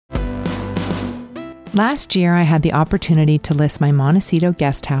Last year, I had the opportunity to list my Montecito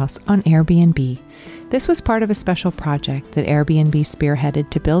guest house on Airbnb. This was part of a special project that Airbnb spearheaded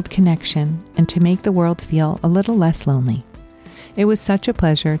to build connection and to make the world feel a little less lonely. It was such a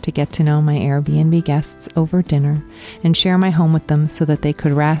pleasure to get to know my Airbnb guests over dinner and share my home with them so that they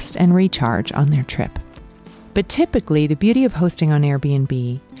could rest and recharge on their trip. But typically, the beauty of hosting on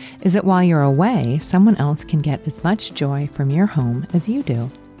Airbnb is that while you're away, someone else can get as much joy from your home as you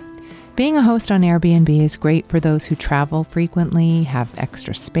do. Being a host on Airbnb is great for those who travel frequently, have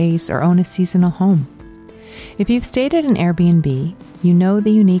extra space, or own a seasonal home. If you've stayed at an Airbnb, you know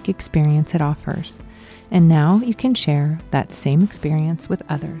the unique experience it offers. And now you can share that same experience with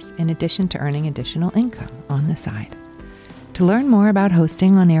others in addition to earning additional income on the side. To learn more about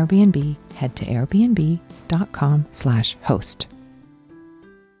hosting on Airbnb, head to airbnb.com/host.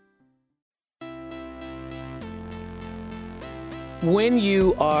 When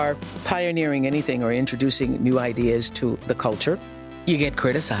you are pioneering anything or introducing new ideas to the culture, you get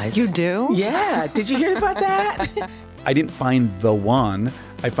criticized. You do? Yeah. Did you hear about that? I didn't find the one.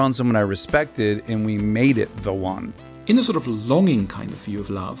 I found someone I respected, and we made it the one. In a sort of longing kind of view of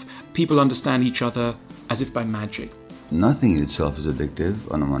love, people understand each other as if by magic. Nothing in itself is addictive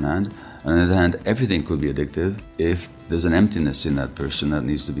on the one hand. On the other hand, everything could be addictive if there's an emptiness in that person that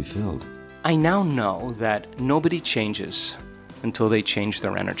needs to be filled. I now know that nobody changes until they change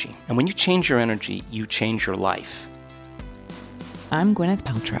their energy. And when you change your energy, you change your life. I'm Gwyneth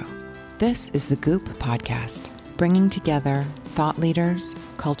Paltrow. This is the Goop Podcast, bringing together thought leaders,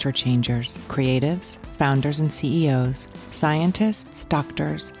 culture changers, creatives, founders and CEOs, scientists,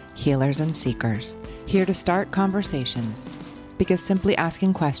 doctors, healers and seekers, here to start conversations, because simply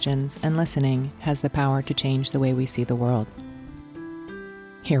asking questions and listening has the power to change the way we see the world.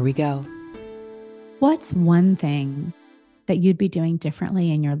 Here we go. What's one thing that you'd be doing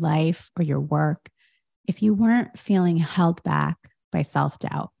differently in your life or your work if you weren't feeling held back by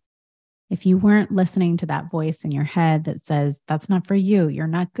self-doubt? If you weren't listening to that voice in your head that says, that's not for you, you're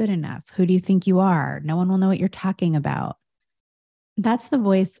not good enough, who do you think you are? No one will know what you're talking about. That's the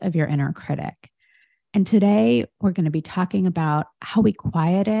voice of your inner critic. And today we're going to be talking about how we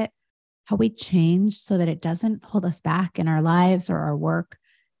quiet it, how we change so that it doesn't hold us back in our lives or our work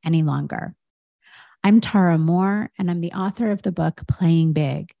any longer. I'm Tara Moore, and I'm the author of the book Playing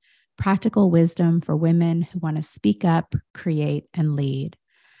Big, Practical Wisdom for Women Who Want to Speak Up, Create, and Lead.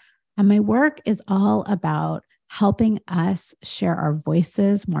 And my work is all about helping us share our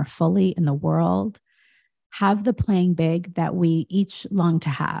voices more fully in the world, have the playing big that we each long to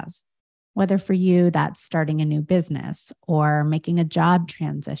have. Whether for you, that's starting a new business or making a job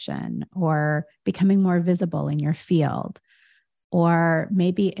transition or becoming more visible in your field. Or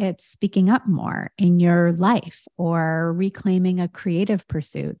maybe it's speaking up more in your life or reclaiming a creative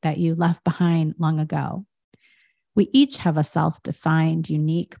pursuit that you left behind long ago. We each have a self-defined,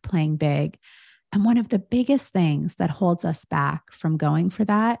 unique playing big. And one of the biggest things that holds us back from going for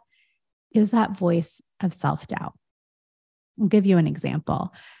that is that voice of self-doubt. I'll give you an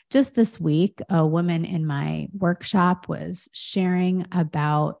example. Just this week, a woman in my workshop was sharing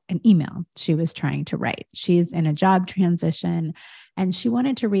about an email she was trying to write. She's in a job transition, and she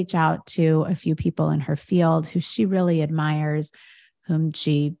wanted to reach out to a few people in her field who she really admires, whom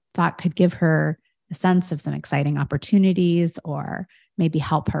she thought could give her a sense of some exciting opportunities or maybe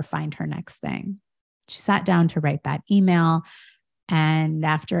help her find her next thing. She sat down to write that email, and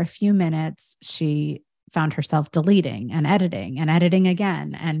after a few minutes, she found herself deleting and editing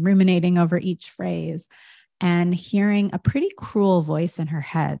again and ruminating over each phrase and hearing a pretty cruel voice in her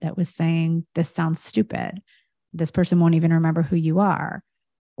head that was saying, this sounds stupid. This person won't even remember who you are.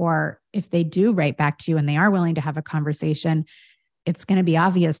 Or if they do write back to you and they are willing to have a conversation, it's going to be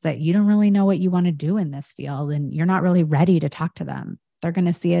obvious that you don't really know what you want to do in this field and you're not really ready to talk to them. They're going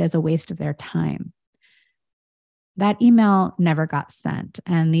to see it as a waste of their time. That email never got sent,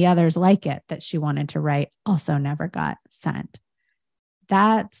 and the others like it that she wanted to write also never got sent.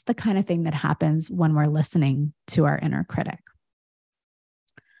 That's the kind of thing that happens when we're listening to our inner critic.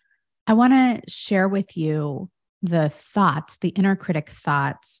 I want to share with you the thoughts, the inner critic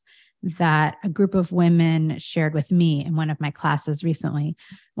thoughts that a group of women shared with me in one of my classes recently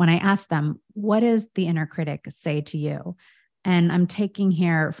when I asked them, what does the inner critic say to you? And I'm taking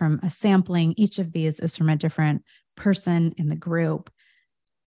here from a sampling. Each of these is from a different person in the group.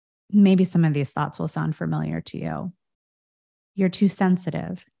 Maybe some of these thoughts will sound familiar to you. You're too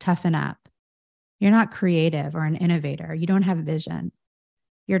sensitive, toughen up. You're not creative or an innovator. You don't have vision.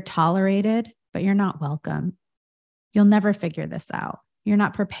 You're tolerated, but you're not welcome. You'll never figure this out. You're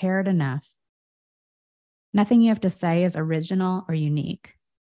not prepared enough. Nothing you have to say is original or unique.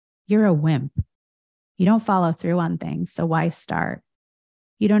 You're a wimp. You don't follow through on things, so why start?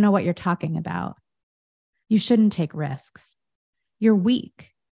 You don't know what you're talking about. You shouldn't take risks. You're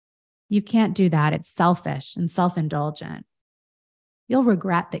weak. You can't do that. It's selfish and self-indulgent. You'll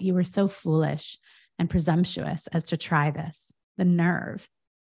regret that you were so foolish and presumptuous as to try this. The nerve.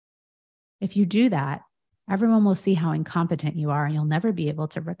 If you do that, everyone will see how incompetent you are and you'll never be able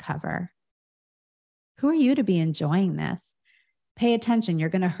to recover. Who are you to be enjoying this? Pay attention. You're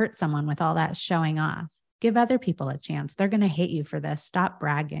going to hurt someone with all that showing off. Give other people a chance. They're going to hate you for this. Stop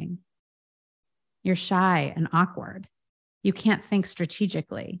bragging. You're shy and awkward. You can't think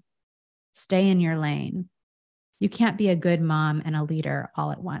strategically. Stay in your lane. You can't be a good mom and a leader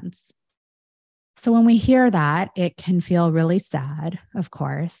all at once. So when we hear that, it can feel really sad, of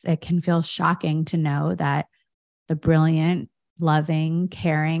course. It can feel shocking to know that the brilliant, loving,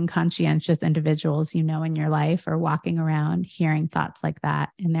 caring, conscientious individuals you know in your life are walking around hearing thoughts like that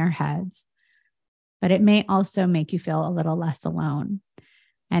in their heads. But it may also make you feel a little less alone.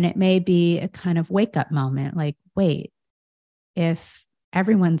 And it may be a kind of wake-up moment, like, wait, if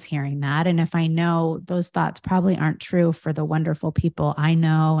everyone's hearing that, and if I know those thoughts probably aren't true for the wonderful people I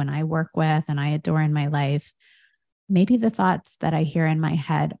know and I work with and I adore in my life, maybe the thoughts that I hear in my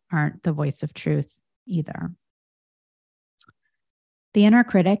head aren't the voice of truth either. The inner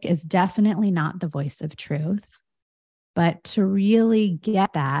critic is definitely not the voice of truth, but to really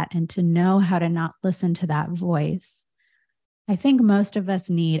get that and to know how to not listen to that voice, I think most of us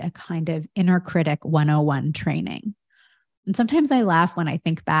need a kind of inner critic 101 training. And sometimes I laugh when I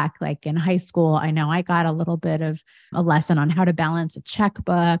think back, like in high school, I know I got a little bit of a lesson on how to balance a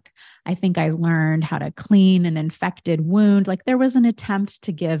checkbook. I think I learned how to clean an infected wound. Like there was an attempt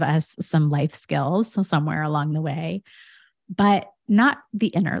to give us some life skills somewhere along the way, but not the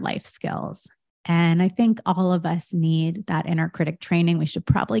inner life skills. And I think all of us need that inner critic training. We should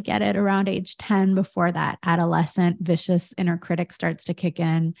probably get it around age 10 before that adolescent vicious inner critic starts to kick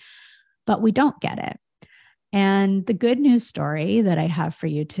in, but we don't get it. And the good news story that I have for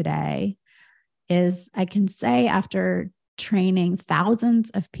you today is I can say after training thousands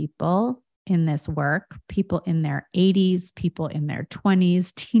of people in this work, people in their 80s, people in their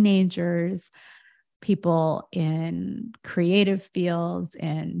 20s, teenagers, people in creative fields,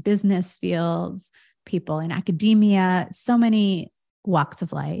 in business fields, people in academia, so many walks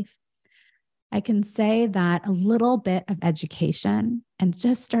of life. I can say that a little bit of education and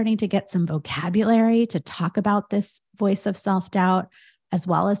just starting to get some vocabulary to talk about this voice of self-doubt, as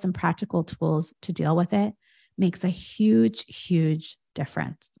well as some practical tools to deal with it, makes a huge, huge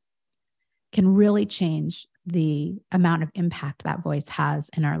difference. Can really change the amount of impact that voice has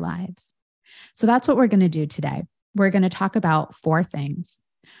in our lives. So that's what we're going to do today. We're going to talk about 4 things.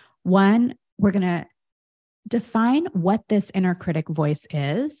 1, we're going to define what this inner critic voice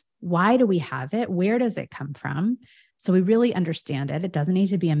is. Why do we have it? Where does it come from? So we really understand it. It doesn't need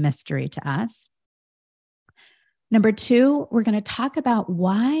to be a mystery to us. Number 2, we're going to talk about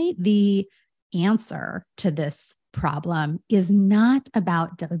why the answer to this problem is not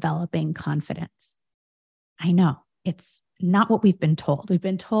about developing confidence. I know it's not what we've been told. We've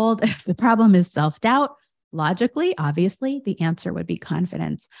been told if the problem is self-doubt, logically, obviously, the answer would be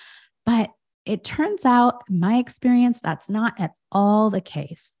confidence. But it turns out, in my experience, that's not at all the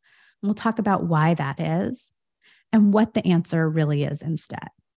case. And we'll talk about why that is and what the answer really is instead.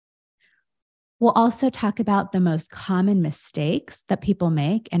 We'll also talk about the most common mistakes that people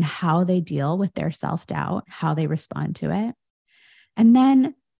make and how they deal with their self-doubt, how they respond to it. And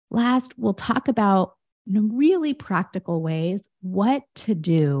then last, we'll talk about really practical ways what to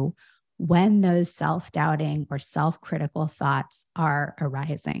do when those self-doubting or self-critical thoughts are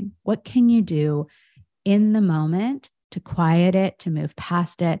arising. What can you do in the moment to quiet it, to move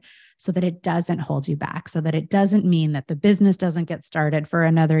past it, so that it doesn't hold you back, so that it doesn't mean that the business doesn't get started for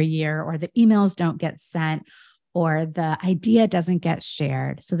another year, or the emails don't get sent, or the idea doesn't get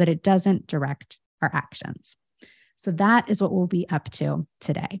shared, so that it doesn't direct our actions. So that is what we'll be up to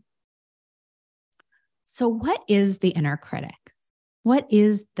today. So what is the inner critic? What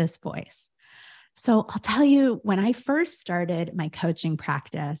is this voice? So I'll tell you, when I first started my coaching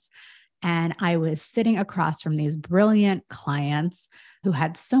practice, and I was sitting across from these brilliant clients who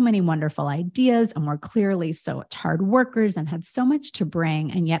had so many wonderful ideas and were clearly so hard workers and had so much to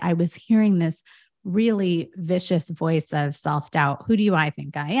bring. And yet I was hearing this really vicious voice of self-doubt. Who do I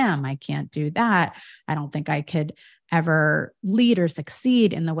think I am? I can't do that. I don't think I could ever lead or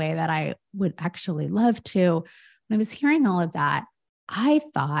succeed in the way that I would actually love to. When I was hearing all of that, I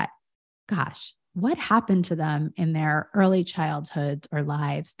thought, gosh, what happened to them in their early childhoods or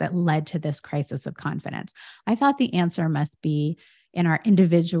lives that led to this crisis of confidence? I thought the answer must be in our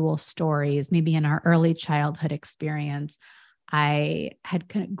individual stories, maybe in our early childhood experience. I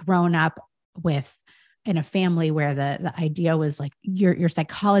had grown up in a family where the idea was like your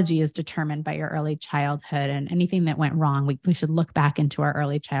psychology is determined by your early childhood, and anything that went wrong, we should look back into our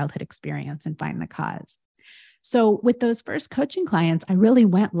early childhood experience and find the cause. So with those first coaching clients, I really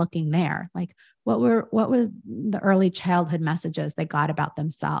went looking there, like what was the early childhood messages they got about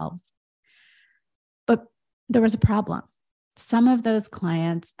themselves. But there was a problem. Some of those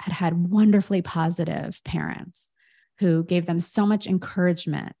clients had wonderfully positive parents who gave them so much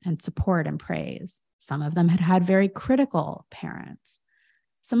encouragement and support and praise. Some of them had very critical parents.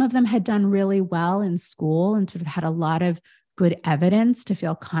 Some of them had done really well in school and sort of had a lot of good evidence to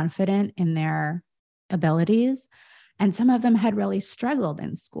feel confident in their abilities. And some of them had really struggled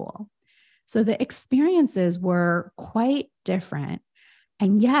in school. So the experiences were quite different.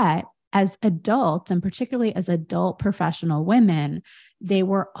 And yet, as adults, and particularly as adult professional women, they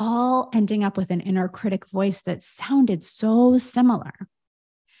were all ending up with an inner critic voice that sounded so similar.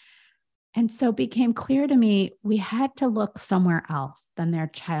 And so it became clear to me we had to look somewhere else than their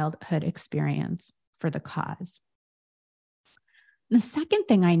childhood experience for the cause. The second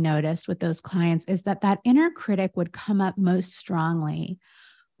thing I noticed with those clients is that inner critic would come up most strongly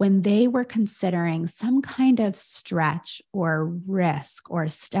when they were considering some kind of stretch or risk or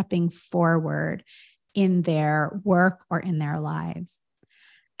stepping forward in their work or in their lives.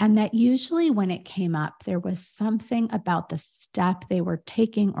 And that usually when it came up, there was something about the step they were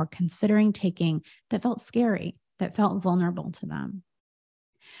taking or considering taking that felt scary, that felt vulnerable to them.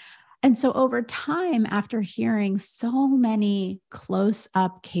 And so over time, after hearing so many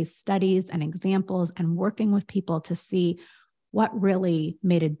close-up case studies and examples and working with people to see what really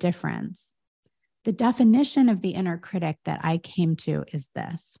made a difference, the definition of the inner critic that I came to is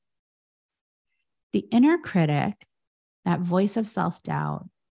this. The inner critic, that voice of self-doubt,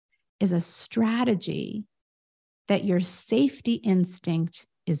 is a strategy that your safety instinct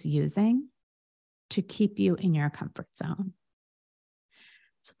is using to keep you in your comfort zone.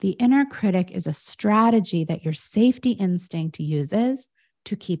 So the inner critic is a strategy that your safety instinct uses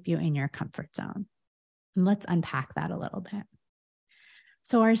to keep you in your comfort zone. And let's unpack that a little bit.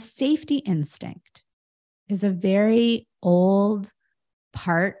 So our safety instinct is a very old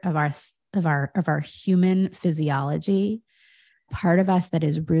part of our human physiology, part of us that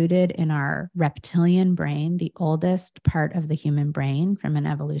is rooted in our reptilian brain, the oldest part of the human brain from an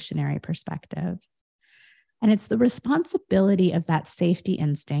evolutionary perspective. And it's the responsibility of that safety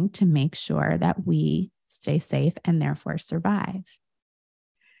instinct to make sure that we stay safe and therefore survive.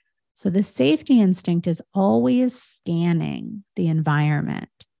 So the safety instinct is always scanning the environment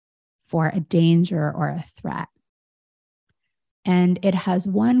for a danger or a threat. And it has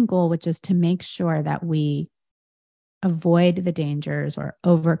one goal, which is to make sure that we avoid the dangers or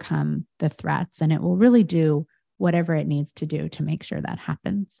overcome the threats. And it will really do whatever it needs to do to make sure that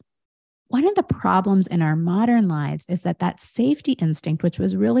happens. One of the problems in our modern lives is that safety instinct, which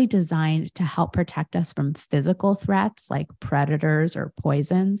was really designed to help protect us from physical threats like predators or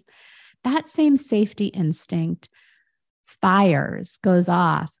poisons, that same safety instinct goes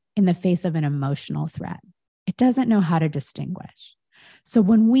off in the face of an emotional threat. It doesn't know how to distinguish. So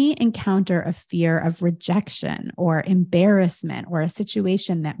when we encounter a fear of rejection or embarrassment or a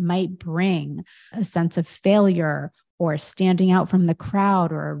situation that might bring a sense of failure or standing out from the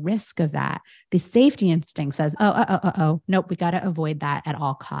crowd or a risk of that, the safety instinct says, nope, we got to avoid that at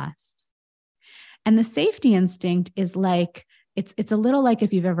all costs. And the safety instinct is like, it's a little like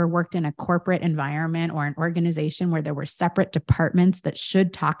if you've ever worked in a corporate environment or an organization where there were separate departments that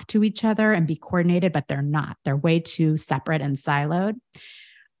should talk to each other and be coordinated, but they're not. They're way too separate and siloed.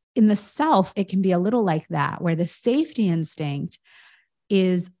 In the self, it can be a little like that, where the safety instinct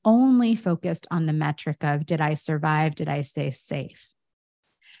is only focused on the metric of, did I survive? Did I stay safe?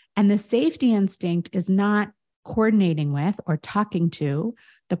 And the safety instinct is not coordinating with or talking to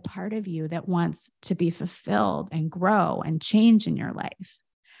the part of you that wants to be fulfilled and grow and change in your life.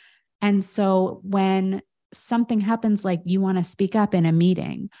 And so when something happens, like you want to speak up in a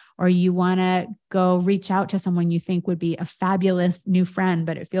meeting, or you want to go reach out to someone you think would be a fabulous new friend,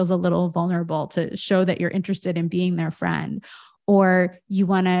 but it feels a little vulnerable to show that you're interested in being their friend, or you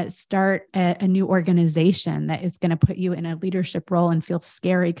want to start a new organization that is going to put you in a leadership role and feel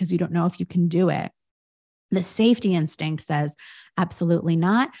scary because you don't know if you can do it. The safety instinct says absolutely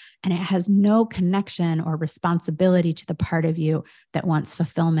not, and it has no connection or responsibility to the part of you that wants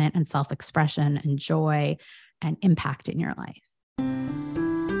fulfillment and self-expression and joy and impact in your life.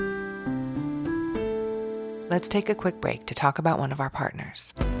 Let's take a quick break to talk about one of our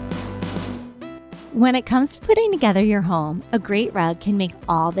partners. When it comes to putting together your home, a great rug can make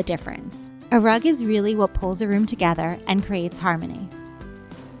all the difference. A rug is really what pulls a room together and creates harmony.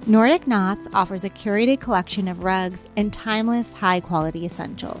 Nordic Knots offers a curated collection of rugs and timeless, high-quality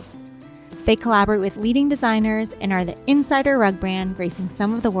essentials. They collaborate with leading designers and are the insider rug brand gracing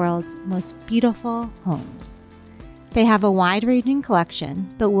some of the world's most beautiful homes. They have a wide-ranging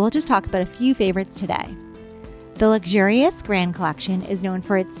collection, but we'll just talk about a few favorites today. The luxurious Grand Collection is known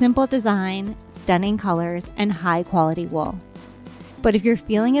for its simple design, stunning colors, and high-quality wool. But if you're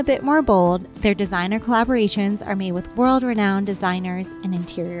feeling a bit more bold, their designer collaborations are made with world-renowned designers and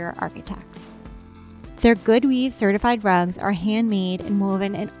interior architects. Their Good Weave certified rugs are handmade and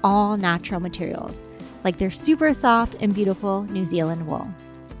woven in all natural materials, like their super soft and beautiful New Zealand wool.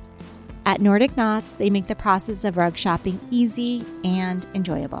 At Nordic Knots, they make the process of rug shopping easy and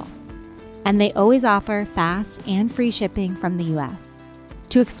enjoyable. And they always offer fast and free shipping from the US.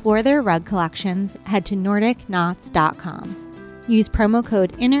 To explore their rug collections, head to NordicKnots.com. Use promo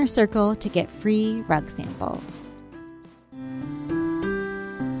code INNERCIRCLE to get free rug samples.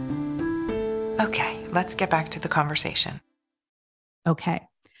 Okay, let's get back to the conversation. Okay,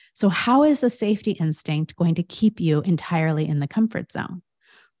 so how is the safety instinct going to keep you entirely in the comfort zone?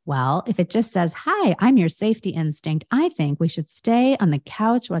 Well, if it just says, "Hi, I'm your safety instinct," I think we should stay on the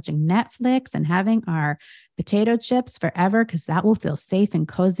couch watching Netflix and having our potato chips forever because that will feel safe and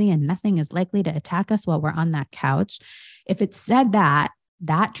cozy and nothing is likely to attack us while we're on that couch. If it said that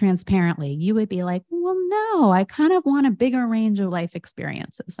transparently, you would be like, well, no, I kind of want a bigger range of life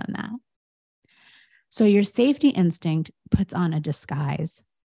experiences than that. So your safety instinct puts on a disguise.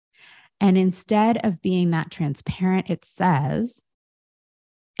 And instead of being that transparent, it says,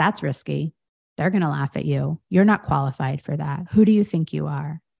 that's risky. They're going to laugh at you. You're not qualified for that. Who do you think you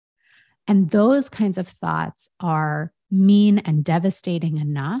are? And those kinds of thoughts are mean and devastating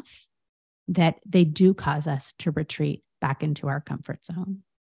enough that they do cause us to retreat back into our comfort zone.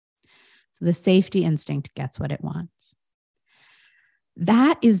 So the safety instinct gets what it wants.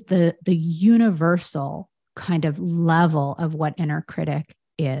 That is the universal kind of level of what inner critic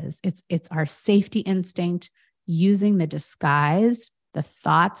is. It's our safety instinct using the disguise, the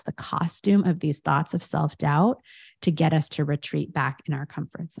thoughts, the costume of these thoughts of self-doubt to get us to retreat back in our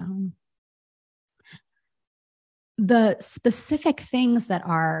comfort zone. The specific things that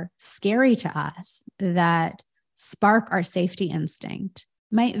are scary to us that spark our safety instinct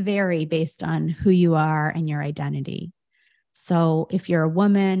might vary based on who you are and your identity. So if you're a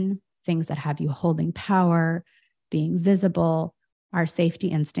woman, things that have you holding power, being visible, our safety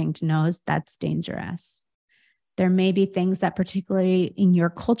instinct knows that's dangerous. There may be things that particularly in your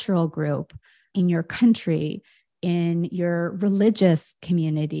cultural group, in your country, in your religious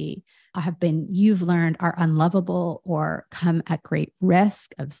community, you've learned are unlovable or come at great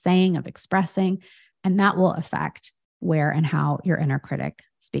risk of saying, of expressing, and that will affect where and how your inner critic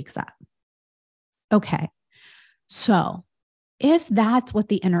speaks up. Okay, so if that's what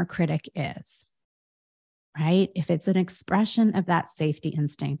the inner critic is, right? If it's an expression of that safety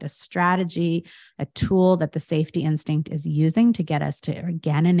instinct, a strategy, a tool that the safety instinct is using to get us to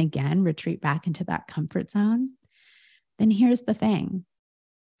again and again retreat back into that comfort zone, then here's the thing.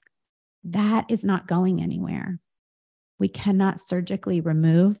 That is not going anywhere. We cannot surgically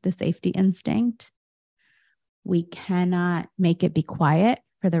remove the safety instinct. We cannot make it be quiet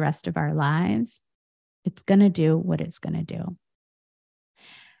for the rest of our lives. It's going to do what it's going to do.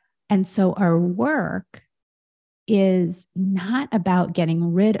 And so our work is not about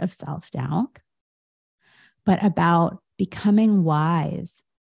getting rid of self-doubt, but about becoming wise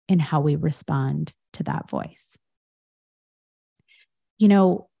in how we respond to that voice. You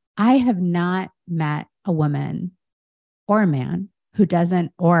know, I have not met a woman or a man who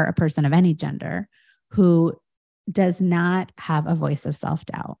doesn't, or a person of any gender, who does not have a voice of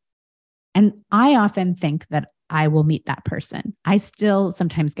self-doubt. And I often think that I will meet that person. I still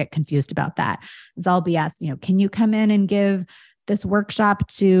sometimes get confused about that. As I'll be asked, can you come in and give this workshop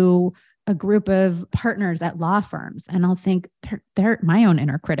to a group of partners at law firms? And I'll think they're my own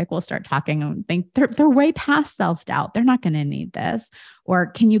inner critic will start talking and think they're way past self-doubt. They're not going to need this. Or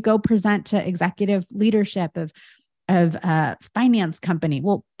can you go present to executive leadership of a finance company?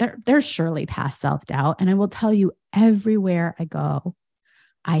 Well, they're surely past self-doubt. And I will tell you, everywhere I go,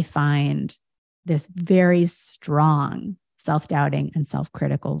 I find this very strong self-doubting and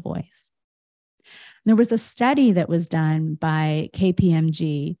self-critical voice. There was a study that was done by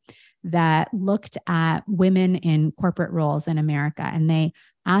KPMG that looked at women in corporate roles in America, and they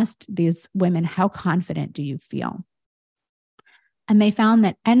asked these women, how confident do you feel? And they found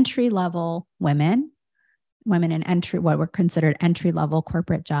that entry-level women women in what were considered entry-level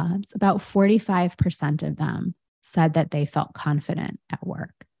corporate jobs, about 45% of them said that they felt confident at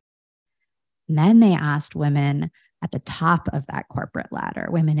work. And then they asked women at the top of that corporate ladder,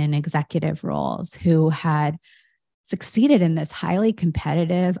 women in executive roles who had succeeded in this highly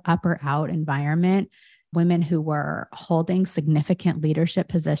competitive up or out environment, women who were holding significant leadership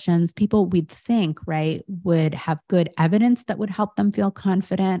positions, people we'd think, right, would have good evidence that would help them feel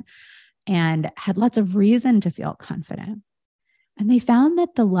confident and had lots of reason to feel confident. And they found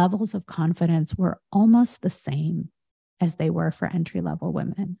that the levels of confidence were almost the same as they were for entry-level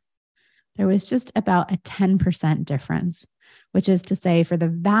women. There was just about a 10% difference, which is to say, for the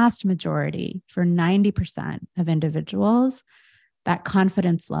vast majority, for 90% of individuals, that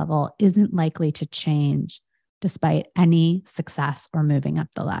confidence level isn't likely to change despite any success or moving up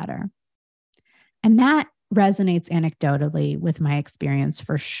the ladder. And that resonates anecdotally with my experience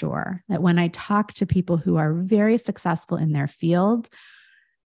for sure, that when I talk to people who are very successful in their field,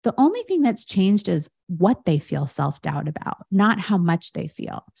 the only thing that's changed is what they feel self-doubt about, not how much they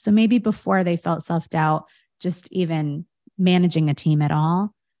feel. So maybe before they felt self-doubt, just even managing a team at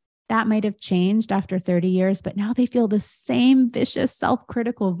all, that might have changed after 30 years, but now they feel the same vicious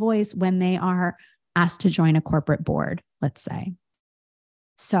self-critical voice when they are asked to join a corporate board, let's say.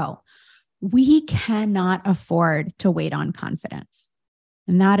 So we cannot afford to wait on confidence.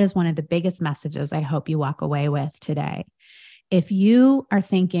 And that is one of the biggest messages I hope you walk away with today. If you are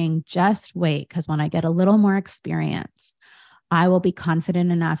thinking, just wait, because when I get a little more experience, I will be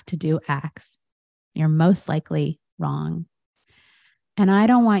confident enough to do X, you're most likely wrong. And I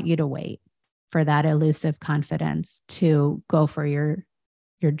don't want you to wait for that elusive confidence to go for your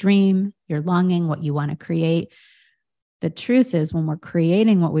dream, your longing, what you want to create. The truth is, when we're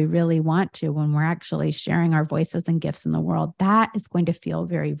creating what we really want to, when we're actually sharing our voices and gifts in the world, that is going to feel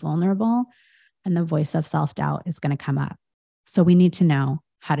very vulnerable, and the voice of self-doubt is going to come up. So we need to know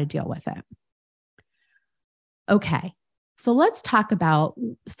how to deal with it. Okay, so let's talk about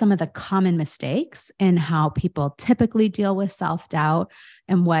some of the common mistakes in how people typically deal with self-doubt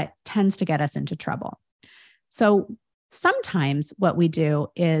and what tends to get us into trouble. So sometimes what we do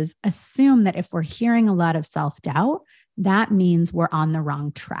is assume that if we're hearing a lot of self-doubt, that means we're on the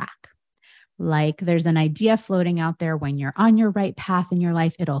wrong track. Like there's an idea floating out there, when you're on your right path in your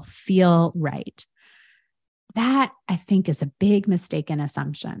life, it'll feel right. That, I think, is a big mistaken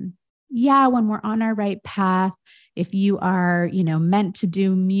assumption. Yeah, when we're on our right path, if you are, meant to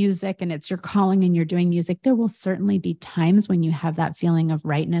do music and it's your calling and you're doing music, there will certainly be times when you have that feeling of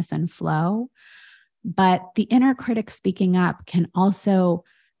rightness and flow. But the inner critic speaking up can also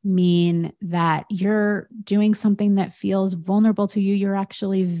mean that you're doing something that feels vulnerable to you. You're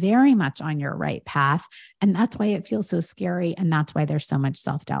actually very much on your right path. And that's why it feels so scary. And that's why there's so much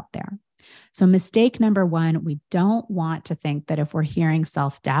self-doubt there. So mistake number one, we don't want to think that if we're hearing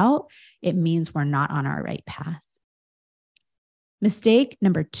self-doubt, it means we're not on our right path. Mistake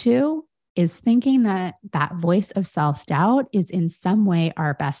number two is thinking that that voice of self-doubt is in some way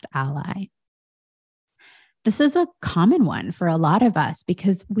our best ally. This is a common one for a lot of us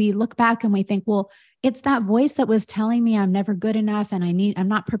because we look back and we think, well, it's that voice that was telling me I'm never good enough and I'm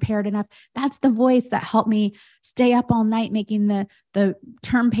not prepared enough. That's the voice that helped me stay up all night making the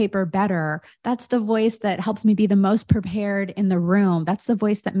term paper better. That's the voice that helps me be the most prepared in the room. That's the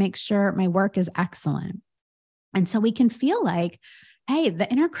voice that makes sure my work is excellent. And so we can feel like, hey, the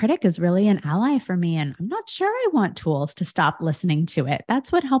inner critic is really an ally for me, and I'm not sure I want tools to stop listening to it.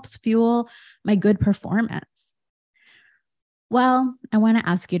 That's what helps fuel my good performance. Well, I want to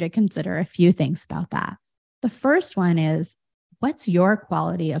ask you to consider a few things about that. The first one is, what's your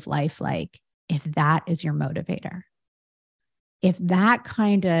quality of life like if that is your motivator? If that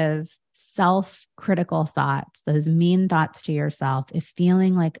kind of self-critical thoughts, those mean thoughts to yourself, if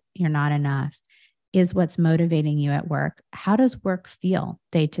feeling like you're not enough is what's motivating you at work, how does work feel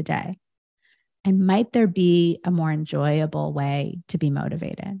day to day? And might there be a more enjoyable way to be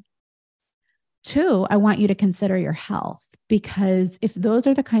motivated? Two, I want you to consider your health, because if those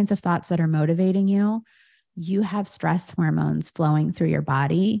are the kinds of thoughts that are motivating you, you have stress hormones flowing through your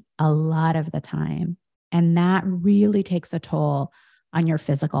body a lot of the time. And that really takes a toll on your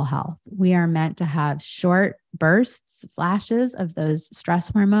physical health. We are meant to have short bursts, flashes of those stress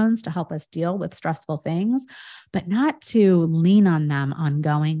hormones to help us deal with stressful things, but not to lean on them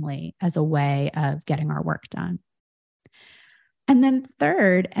ongoingly as a way of getting our work done. And then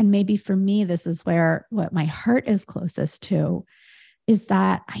third, and maybe for me, this is where what my heart is closest to, is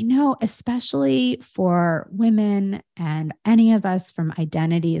that I know, especially for women and any of us from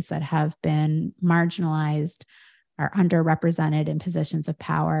identities that have been marginalized or underrepresented in positions of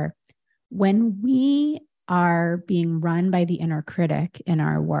power, when we are being run by the inner critic in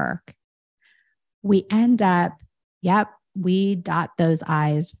our work, we end up, we dot those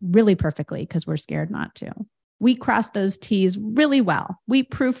I's really perfectly because we're scared not to. We cross those T's really well. We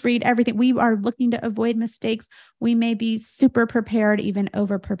proofread everything. We are looking to avoid mistakes. We may be super prepared, even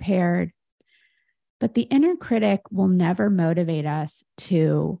over prepared. But the inner critic will never motivate us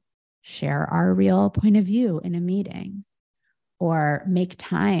to share our real point of view in a meeting or make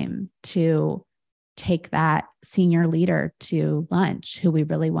time to take that senior leader to lunch who we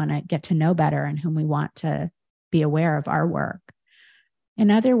really want to get to know better and whom we want to be aware of our work. In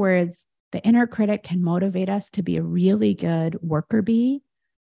other words, the inner critic can motivate us to be a really good worker bee,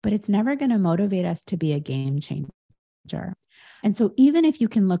 but it's never going to motivate us to be a game changer. And so even if you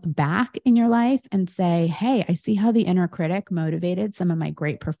can look back in your life and say, hey, I see how the inner critic motivated some of my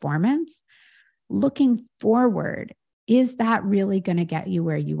great performance, looking forward, is that really going to get you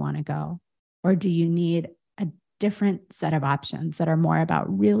where you want to go? Or do you need a different set of options that are more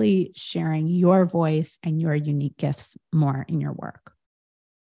about really sharing your voice and your unique gifts more in your work?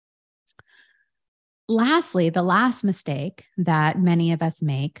 Lastly, the last mistake that many of us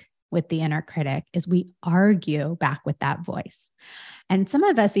make with the inner critic is we argue back with that voice. And some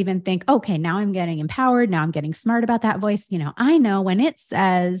of us even think, okay, now I'm getting empowered. Now I'm getting smart about that voice. I know when it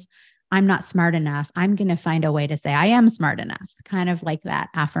says I'm not smart enough, I'm going to find a way to say I am smart enough, kind of like that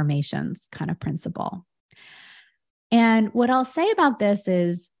affirmations kind of principle. And what I'll say about this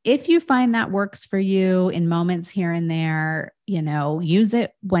is if you find that works for you in moments here and there, use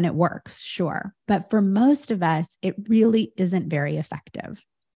it when it works, sure. But for most of us, it really isn't very effective.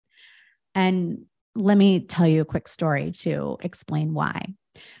 And let me tell you a quick story to explain why.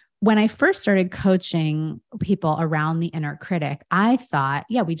 When I first started coaching people around the inner critic, I thought,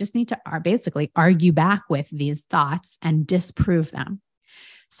 we just need to basically argue back with these thoughts and disprove them.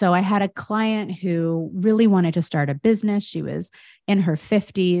 So I had a client who really wanted to start a business. She was in her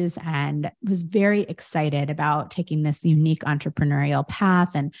 50s and was very excited about taking this unique entrepreneurial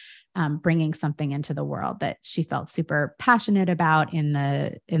path and bringing something into the world that she felt super passionate about in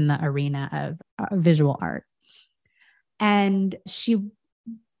the arena of visual art. And she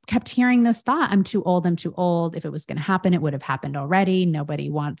kept hearing this thought, I'm too old. If it was going to happen, it would have happened already. Nobody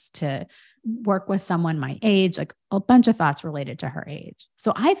wants to work with someone my age, like a bunch of thoughts related to her age.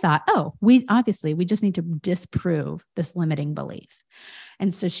 So I thought, we just need to disprove this limiting belief.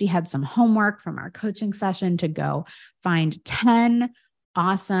 And so she had some homework from our coaching session to go find 10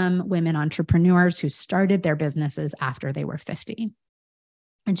 awesome women entrepreneurs who started their businesses after they were 50.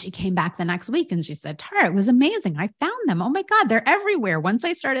 And she came back the next week and she said, Tara, it was amazing. I found them. Oh my God, they're everywhere. Once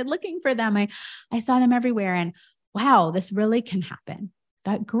I started looking for them, I saw them everywhere. And wow, this really can happen.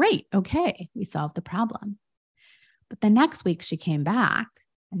 Thought, great. Okay. We solved the problem. But the next week she came back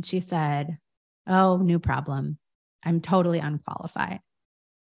and she said, oh, new problem. I'm totally unqualified.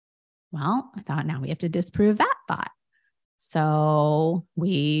 Well, I thought now we have to disprove that thought. So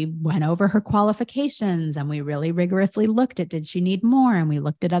we went over her qualifications and we really rigorously looked at, did she need more? And we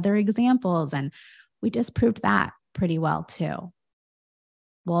looked at other examples and we disproved that pretty well too.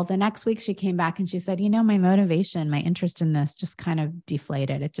 Well, the next week she came back and she said, my motivation, my interest in this just kind of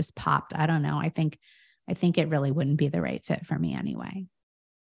deflated. It just popped. I don't know. I think it really wouldn't be the right fit for me anyway.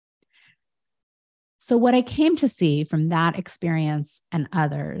 So what I came to see from that experience and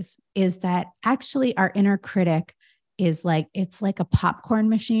others is that actually our inner critic is it's like a popcorn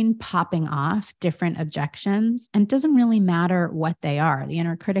machine popping off different objections, and it doesn't really matter what they are. The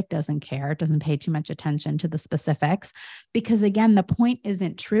inner critic doesn't care. It doesn't pay too much attention to the specifics because again, the point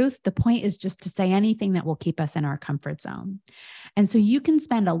isn't truth. The point is just to say anything that will keep us in our comfort zone. And so you can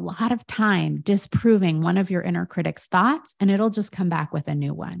spend a lot of time disproving one of your inner critic's thoughts and it'll just come back with a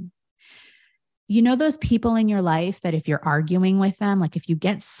new one. Those people in your life that if you're arguing with them, like if you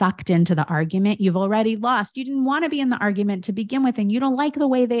get sucked into the argument, you've already lost. You didn't want to be in the argument to begin with, and you don't like the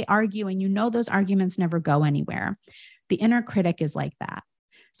way they argue, and those arguments never go anywhere. The inner critic is like that.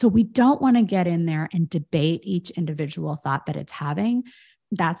 So we don't want to get in there and debate each individual thought that it's having.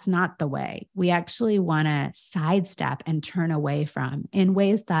 That's not the way. We actually want to sidestep and turn away from in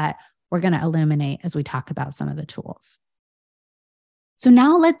ways that we're going to illuminate as we talk about some of the tools. So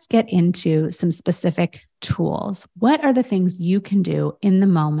now let's get into some specific tools. What are the things you can do in the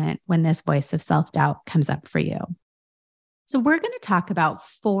moment when this voice of self-doubt comes up for you? So we're going to talk about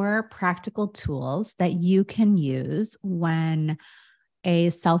 4 practical tools that you can use when a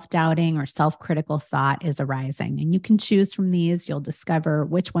self-doubting or self-critical thought is arising. And you can choose from these. You'll discover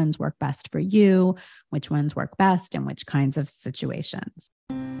which ones work best for you, which ones work best, and which kinds of situations.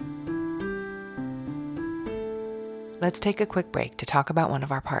 Let's take a quick break to talk about one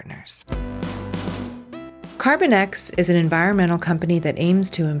of our partners. Carbon X is an environmental company that aims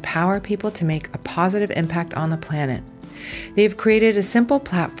to empower people to make a positive impact on the planet. They've created a simple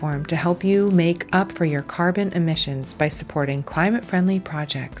platform to help you make up for your carbon emissions by supporting climate-friendly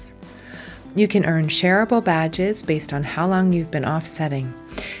projects. You can earn shareable badges based on how long you've been offsetting,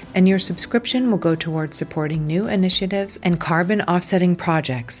 and your subscription will go towards supporting new initiatives and carbon offsetting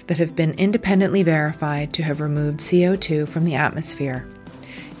projects that have been independently verified to have removed CO2 from the atmosphere.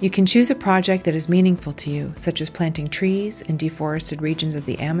 You can choose a project that is meaningful to you, such as planting trees in deforested regions of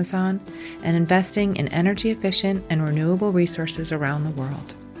the Amazon and investing in energy-efficient and renewable resources around the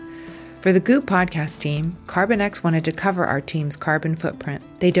world. For the Goop podcast team, Carbon X wanted to cover our team's carbon footprint.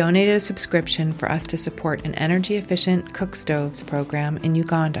 They donated a subscription for us to support an energy-efficient cook stoves program in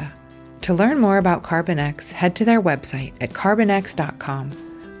Uganda. To learn more about Carbon X, head to their website at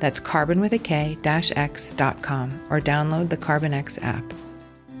carbonx.com. That's carbon with a K-X.com, or download the Carbon X app.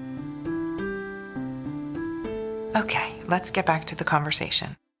 Okay, let's get back to the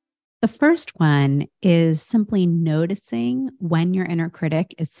conversation. The first one is simply noticing when your inner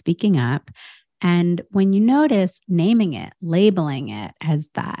critic is speaking up. And when you notice, naming it, labeling it as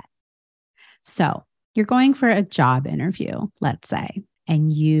that. So you're going for a job interview, let's say, and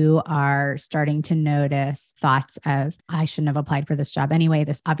you are starting to notice thoughts of, I shouldn't have applied for this job anyway.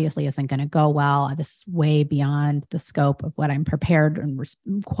 This obviously isn't going to go well. This is way beyond the scope of what I'm prepared and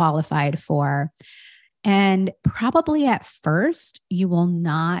qualified for. And probably at first, you will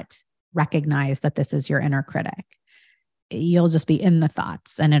not recognize that this is your inner critic. You'll just be in the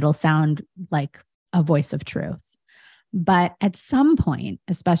thoughts and it'll sound like a voice of truth. But at some point,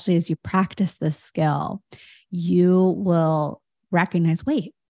 especially as you practice this skill, you will recognize,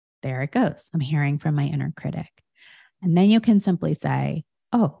 wait, there it goes. I'm hearing from my inner critic. And then you can simply say,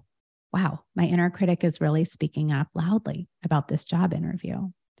 oh, wow, my inner critic is really speaking up loudly about this job interview.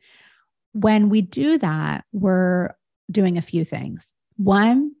 When we do that, we're doing a few things.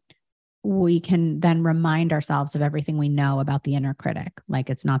 One, we can then remind ourselves of everything we know about the inner critic, like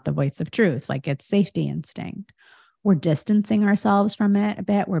it's not the voice of truth, like it's safety instinct. We're distancing ourselves from it a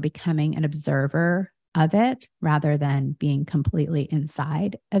bit. We're becoming an observer of it rather than being completely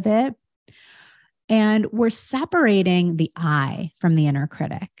inside of it. And we're separating the I from the inner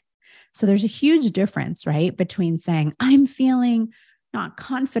critic. So there's a huge difference, right, between saying, I'm feeling not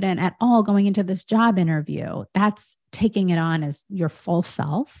confident at all going into this job interview. That's taking it on as your full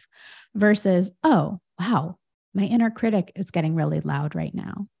self versus, oh, wow, my inner critic is getting really loud right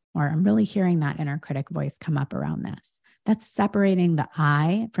now, or I'm really hearing that inner critic voice come up around this. That's separating the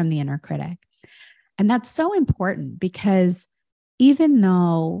I from the inner critic. And that's so important because even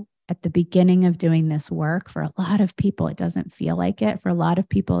though at the beginning of doing this work, for a lot of people, it doesn't feel like it. For a lot of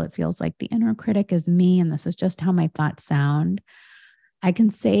people, it feels like the inner critic is me and this is just how my thoughts sound. I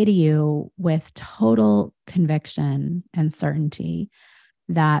can say to you with total conviction and certainty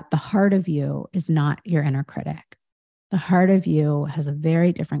that the heart of you is not your inner critic. The heart of you has a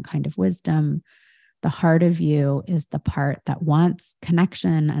very different kind of wisdom. The heart of you is the part that wants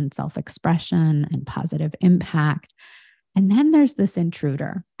connection and self-expression and positive impact. And then there's this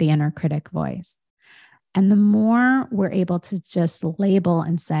intruder, the inner critic voice. And the more we're able to just label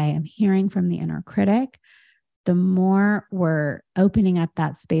and say, I'm hearing from the inner critic, the more we're opening up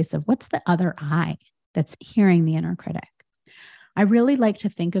that space of what's the other I that's hearing the inner critic. I really like to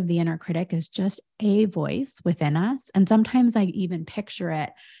think of the inner critic as just a voice within us. And sometimes I even picture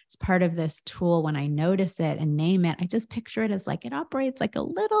it as part of this tool when I notice it and name it. I just picture it as like it operates like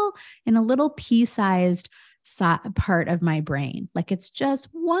in a little pea-sized part of my brain. Like it's just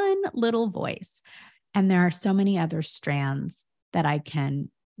one little voice. And there are so many other strands that I can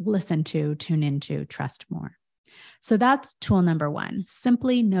listen to, tune into, trust more. So that's tool number one,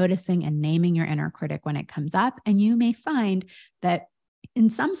 simply noticing and naming your inner critic when it comes up. And you may find that in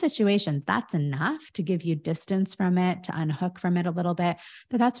some situations, that's enough to give you distance from it, to unhook from it a little bit,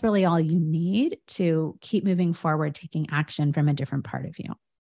 but that's really all you need to keep moving forward, taking action from a different part of you.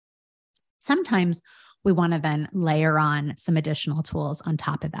 Sometimes we want to then layer on some additional tools on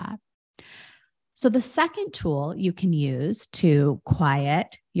top of that. So the second tool you can use to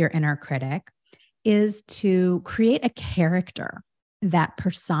quiet your inner critic is to create a character that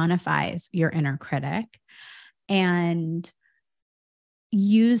personifies your inner critic and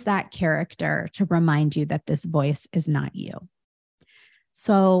use that character to remind you that this voice is not you.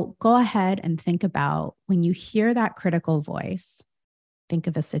 So go ahead and think about when you hear that critical voice, think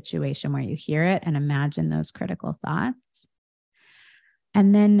of a situation where you hear it and imagine those critical thoughts.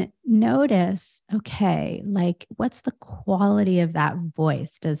 And then notice, okay, like what's the quality of that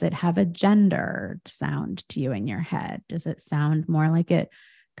voice? Does it have a gendered sound to you in your head? Does it sound more like it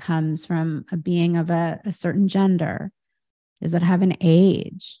comes from a being of a certain gender? Does it have an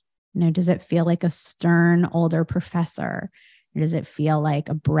age? Does it feel like a stern older professor? Or does it feel like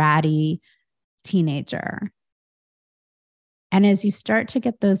a bratty teenager? And as you start to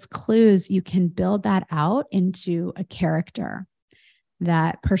get those clues, you can build that out into a character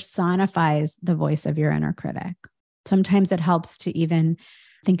that personifies the voice of your inner critic. Sometimes it helps to even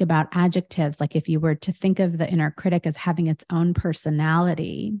think about adjectives. Like if you were to think of the inner critic as having its own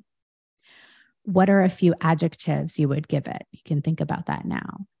personality, what are a few adjectives you would give it? You can think about that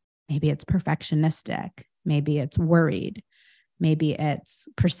now. Maybe it's perfectionistic. Maybe it's worried. Maybe it's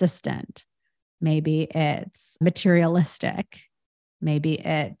persistent. Maybe it's materialistic. Maybe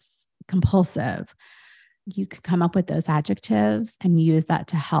it's compulsive. You could come up with those adjectives and use that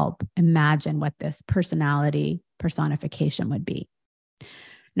to help imagine what this personality personification would be.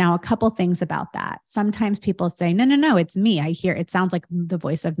 Now, a couple things about that. Sometimes people say, no, it's me. I hear it sounds like the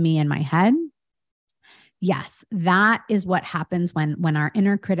voice of me in my head. Yes, that is what happens when our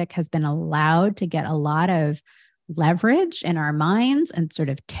inner critic has been allowed to get a lot of leverage in our minds and sort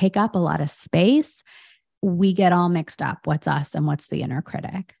of take up a lot of space. We get all mixed up. What's us and what's the inner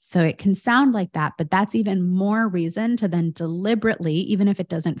critic? So it can sound like that, but that's even more reason to then deliberately, even if it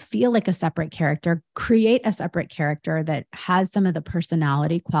doesn't feel like a separate character, create a separate character that has some of the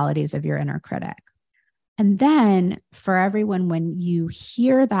personality qualities of your inner critic. And then for everyone, when you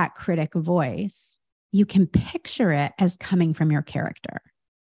hear that critic voice, you can picture it as coming from your character.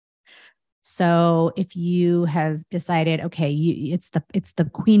 So if you have decided, okay, it's the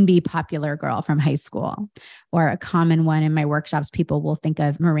queen bee popular girl from high school, or a common one in my workshops, people will think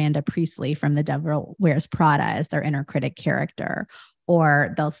of Miranda Priestley from The Devil Wears Prada as their inner critic character,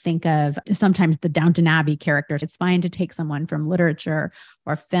 or they'll think of sometimes the Downton Abbey characters. It's fine to take someone from literature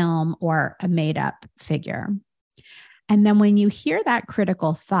or film or a made up figure. And then when you hear that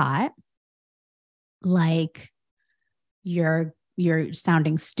critical thought, like you're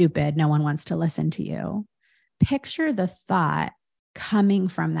sounding stupid, no one wants to listen to you, picture the thought coming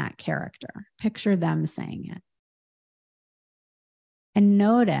from that character. Picture them saying it. And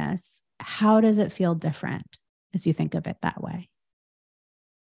notice, how does it feel different as you think of it that way?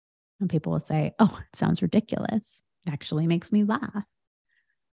 And people will say, oh, it sounds ridiculous. It actually makes me laugh.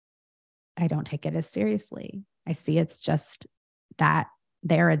 I don't take it as seriously. I see it's just that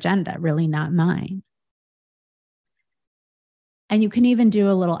their agenda, really not mine. And you can even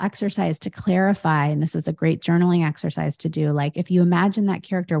do a little exercise to clarify, and this is a great journaling exercise to do. Like if you imagine that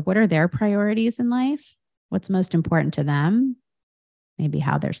character, what are their priorities in life? What's most important to them? Maybe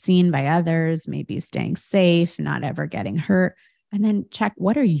how they're seen by others, maybe staying safe, not ever getting hurt. And then check,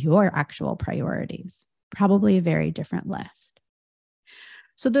 what are your actual priorities? Probably a very different list.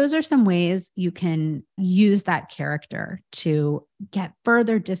 So those are some ways you can use that character to get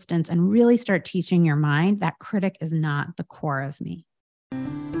further distance and really start teaching your mind that critic is not the core of me.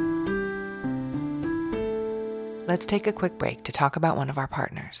 Let's take a quick break to talk about one of our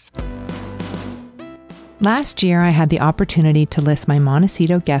partners. Last year, I had the opportunity to list my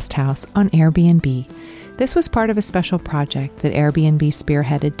Montecito guest house on Airbnb. This was part of a special project that Airbnb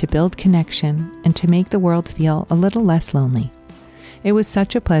spearheaded to build connection and to make the world feel a little less lonely. It was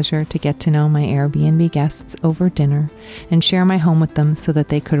such a pleasure to get to know my Airbnb guests over dinner and share my home with them so that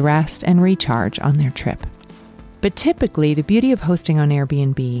they could rest and recharge on their trip. But typically, the beauty of hosting on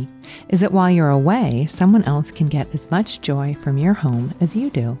Airbnb is that while you're away, someone else can get as much joy from your home as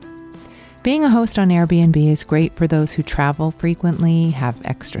you do. Being a host on Airbnb is great for those who travel frequently, have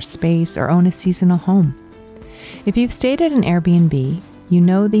extra space, or own a seasonal home. If you've stayed at an Airbnb, you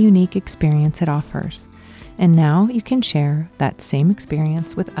know the unique experience it offers. And now you can share that same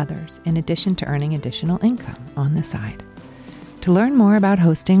experience with others in addition to earning additional income on the side. To learn more about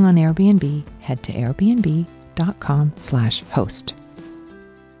hosting on Airbnb, head to airbnb.com/host.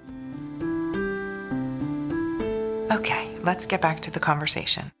 Okay, let's get back to the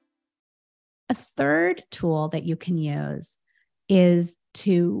conversation. A third tool that you can use is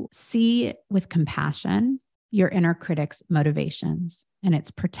to see with compassion your inner critic's motivations, and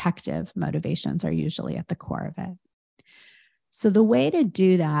its protective motivations are usually at the core of it. So the way to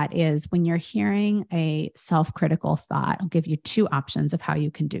do that is when you're hearing a self-critical thought, I'll give you two options of how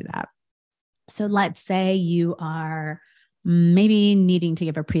you can do that. So let's say you are maybe needing to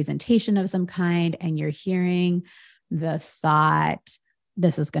give a presentation of some kind, and you're hearing the thought,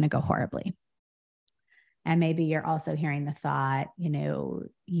 this is going to go horribly. And maybe you're also hearing the thought,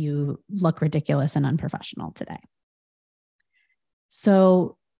 you look ridiculous and unprofessional today.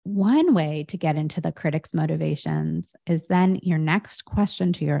 So one way to get into the critic's motivations is then your next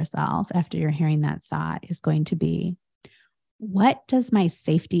question to yourself after you're hearing that thought is going to be, what does my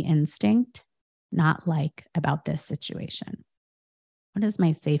safety instinct not like about this situation? What does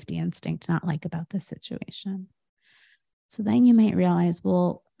my safety instinct not like about this situation? So then you might realize,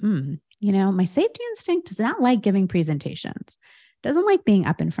 well, my safety instinct does not like giving presentations, doesn't like being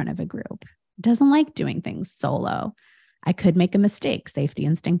up in front of a group, doesn't like doing things solo. I could make a mistake. Safety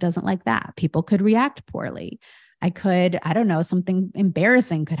instinct doesn't like that. People could react poorly. Something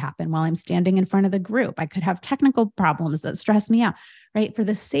embarrassing could happen while I'm standing in front of the group. I could have technical problems that stress me out, right? For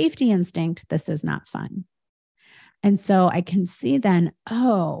the safety instinct, this is not fun. And so I can see then,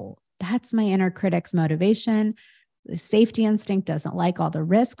 oh, that's my inner critic's motivation. The safety instinct doesn't like all the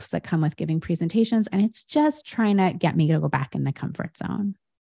risks that come with giving presentations, and it's just trying to get me to go back in the comfort zone.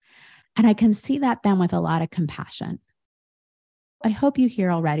 And I can see that then with a lot of compassion. I hope you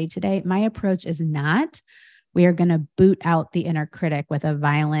hear already today, my approach is not, we are going to boot out the inner critic with a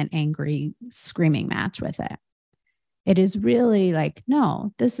violent, angry, screaming match with it. It is really like,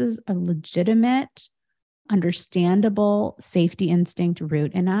 no, this is a legitimate, understandable safety instinct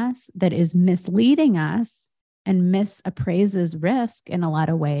root in us that is misleading us and misappraises risk in a lot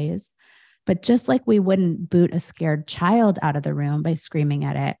of ways. But just like we wouldn't boot a scared child out of the room by screaming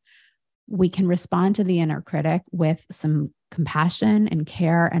at it, we can respond to the inner critic with some compassion and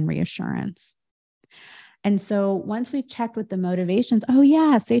care and reassurance. And so once we've checked with the motivations, oh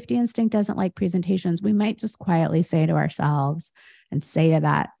yeah, safety instinct doesn't like presentations, we might just quietly say to ourselves and say to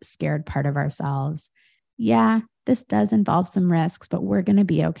that scared part of ourselves, yeah, this does involve some risks, but we're going to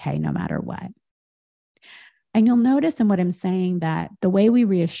be okay no matter what. And you'll notice in what I'm saying that the way we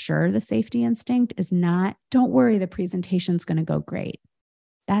reassure the safety instinct is not, don't worry, the presentation's going to go great.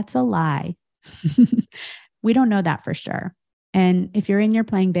 That's a lie. We don't know that for sure. And if you're in your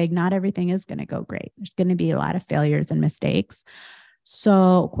playing big, not everything is going to go great. There's going to be a lot of failures and mistakes.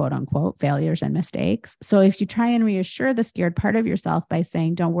 So, quote unquote, failures and mistakes. So if you try and reassure the scared part of yourself by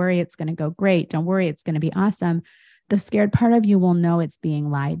saying, don't worry, it's going to go great. Don't worry, it's going to be awesome. The scared part of you will know it's being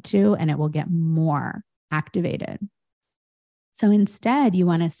lied to and it will get more activated. So instead, you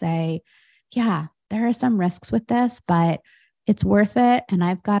want to say, yeah, there are some risks with this, but it's worth it. And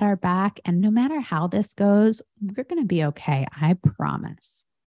I've got our back. And no matter how this goes, we're going to be okay. I promise.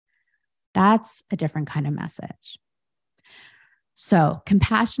 That's a different kind of message. So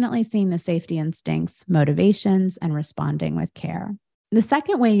compassionately seeing the safety instincts, motivations, and responding with care. The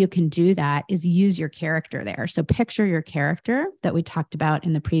second way you can do that is use your character there. So picture your character that we talked about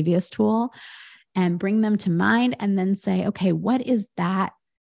in the previous tool and bring them to mind and then say, okay, what is that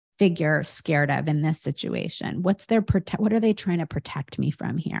figure scared of in this situation? What are they trying to protect me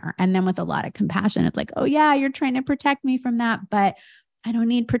from here? And then with a lot of compassion, it's like, oh yeah, you're trying to protect me from that, but I don't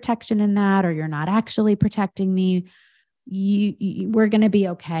need protection in that, or you're not actually protecting me. We're going to be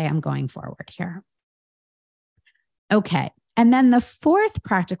okay. I'm going forward here. Okay. And then the fourth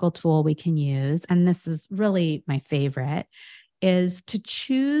practical tool we can use, and this is really my favorite, is to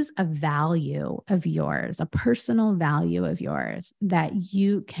choose a value of yours, a personal value of yours that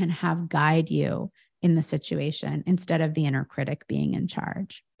you can have guide you in the situation instead of the inner critic being in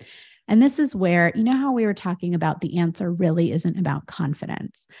charge. And this is where, you know how we were talking about the answer really isn't about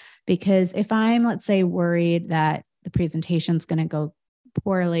confidence. Because if I'm, let's say, worried that the presentation's going to go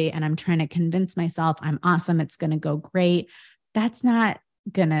poorly and I'm trying to convince myself I'm awesome, it's going to go great, that's not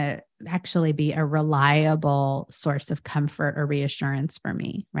going to actually be a reliable source of comfort or reassurance for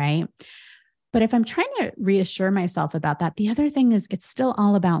me, right? But if I'm trying to reassure myself about that, the other thing is it's still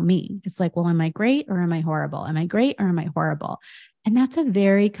all about me. It's like, well, am I great or am I horrible? Am I great or am I horrible? And that's a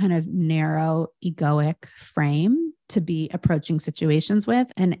very kind of narrow egoic frame to be approaching situations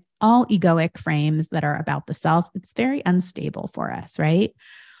with. And all egoic frames that are about the self, it's very unstable for us, right?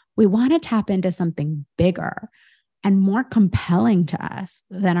 We want to tap into something bigger and more compelling to us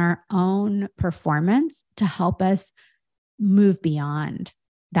than our own performance to help us move beyond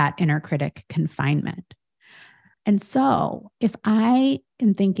that inner critic confinement. And so if I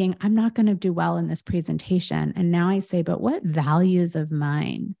am thinking, I'm not going to do well in this presentation, and now I say, but what values of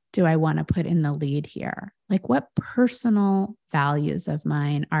mine do I want to put in the lead here? Like what personal values of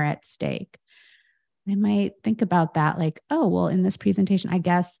mine are at stake? I might think about that like, oh, well, in this presentation, I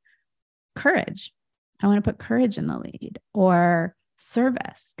guess courage. I want to put courage in the lead, or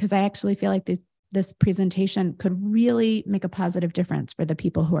service, because I actually feel like this presentation could really make a positive difference for the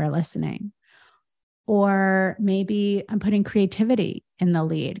people who are listening. Or maybe I'm putting creativity in the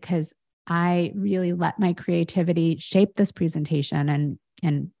lead because I really let my creativity shape this presentation,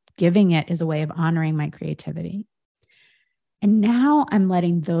 and giving it is a way of honoring my creativity. And now I'm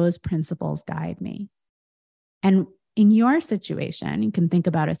letting those principles guide me. And in your situation, you can think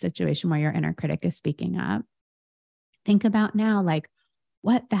about a situation where your inner critic is speaking up. Think about now, like,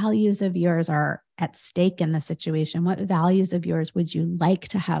 what values of yours are at stake in the situation? What values of yours would you like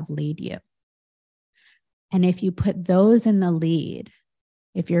to have lead you? And if you put those in the lead,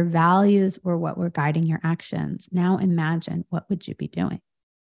 if your values were what were guiding your actions, now imagine, what would you be doing?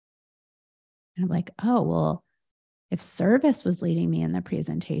 And I'm like, oh, well, if service was leading me in the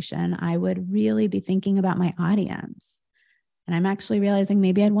presentation, I would really be thinking about my audience. And I'm actually realizing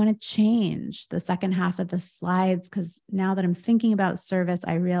maybe I'd want to change the second half of the slides, because now that I'm thinking about service,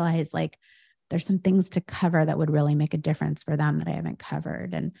 I realize like there's some things to cover that would really make a difference for them that I haven't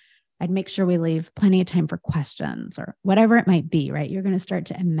covered. And I'd make sure we leave plenty of time for questions or whatever it might be, right? You're going to start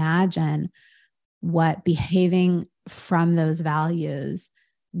to imagine what behaving from those values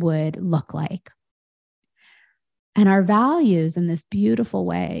would look like. And our values in this beautiful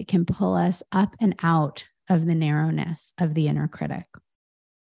way can pull us up and out of the narrowness of the inner critic.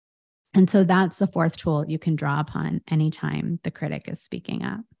 And so that's the fourth tool you can draw upon anytime the critic is speaking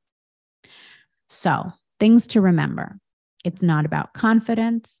up. So, things to remember. It's not about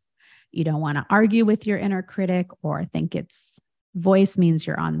confidence. You don't want to argue with your inner critic or think its voice means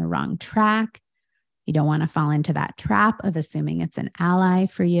you're on the wrong track. You don't want to fall into that trap of assuming it's an ally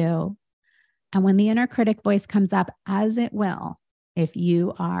for you. And when the inner critic voice comes up, as it will, if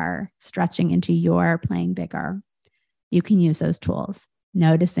you are stretching into your playing bigger, you can use those tools,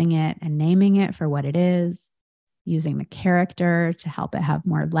 noticing it and naming it for what it is, using the character to help it have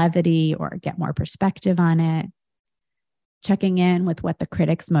more levity or get more perspective on it, checking in with what the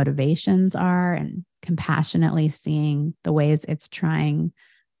critic's motivations are and compassionately seeing the ways it's trying,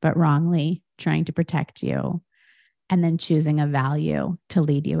 but wrongly trying to protect you, and then choosing a value to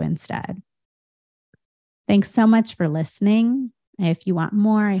lead you instead. Thanks so much for listening. If you want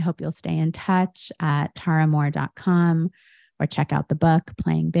more, I hope you'll stay in touch at taramoore.com or check out the book,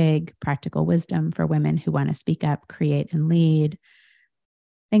 Playing Big, Practical Wisdom for Women Who Want to Speak Up, Create, and Lead.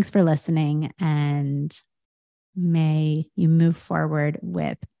 Thanks for listening, and may you move forward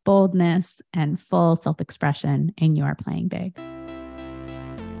with boldness and full self-expression in your playing big.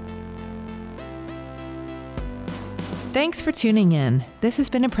 Thanks for tuning in. This has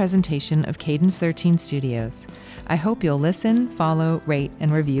been a presentation of Cadence 13 Studios. I hope you'll listen, follow, rate,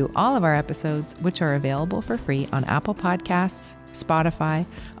 and review all of our episodes, which are available for free on Apple Podcasts, Spotify,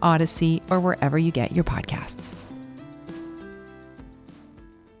 Odyssey, or wherever you get your podcasts.